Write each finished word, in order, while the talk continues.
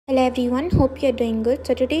Hello everyone, hope you're doing good.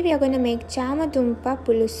 So today we are going to make Chamadumpa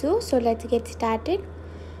Pulusu. So let's get started.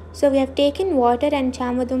 So we have taken water and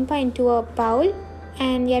Chamadumpa into a bowl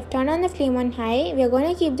and we have turned on the flame on high. We are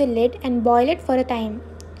going to keep the lid and boil it for a time.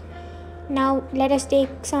 Now let us take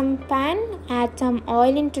some pan, add some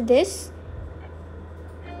oil into this.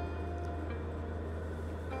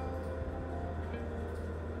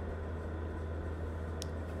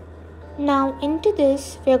 Now into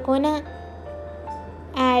this we are going to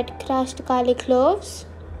add crushed garlic cloves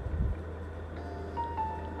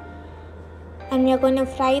and we are going to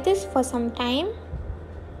fry this for some time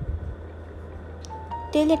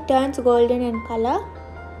till it turns golden in color.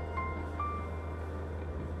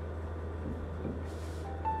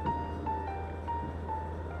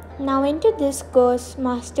 Now into this goes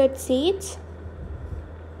mustard seeds,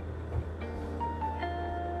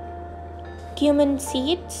 cumin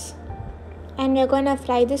seeds, and we are going to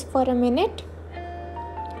fry this for a minute.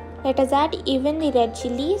 Let us add even the red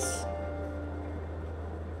chilies.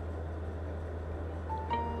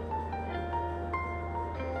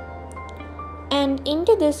 And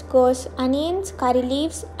into this goes onions, curry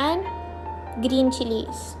leaves and green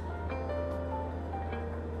chilies.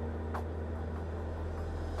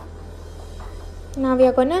 Now we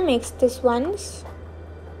are going to mix this once.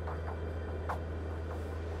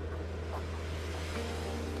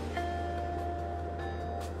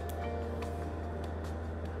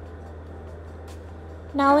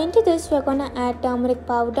 Now into this we are going to add turmeric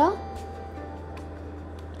powder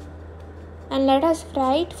and let us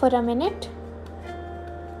fry it for a minute.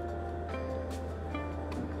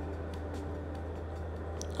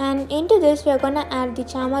 And into this we are going to add the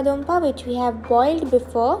chamadumpa which we have boiled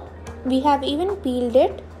before. We have even peeled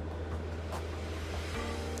it.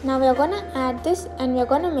 Now we are going to add this and we are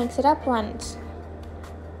going to mix it up once.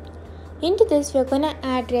 Into this we are going to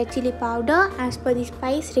add red chili powder as per the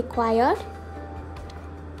spice required.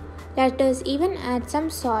 Let us even add some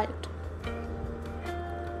salt.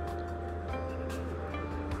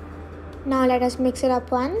 Now let us mix it up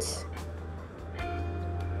once.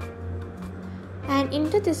 And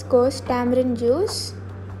into this goes tamarind juice.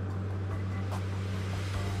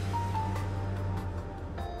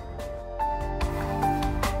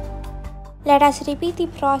 Let us repeat the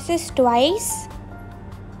process twice.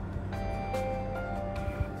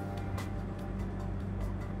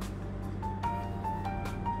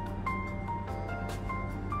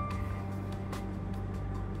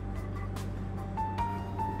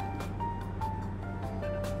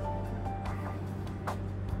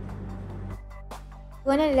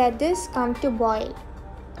 We're going to let this come to boil.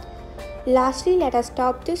 Lastly, let us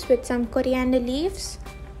top this with some coriander leaves.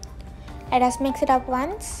 Let us mix it up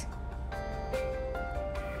once.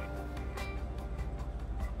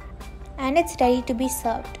 And it's ready to be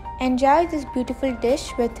served. Enjoy this beautiful dish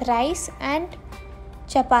with rice and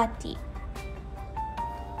chapati.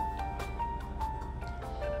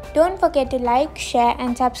 Don't forget to like, share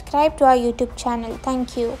and subscribe to our YouTube channel.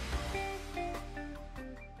 Thank you.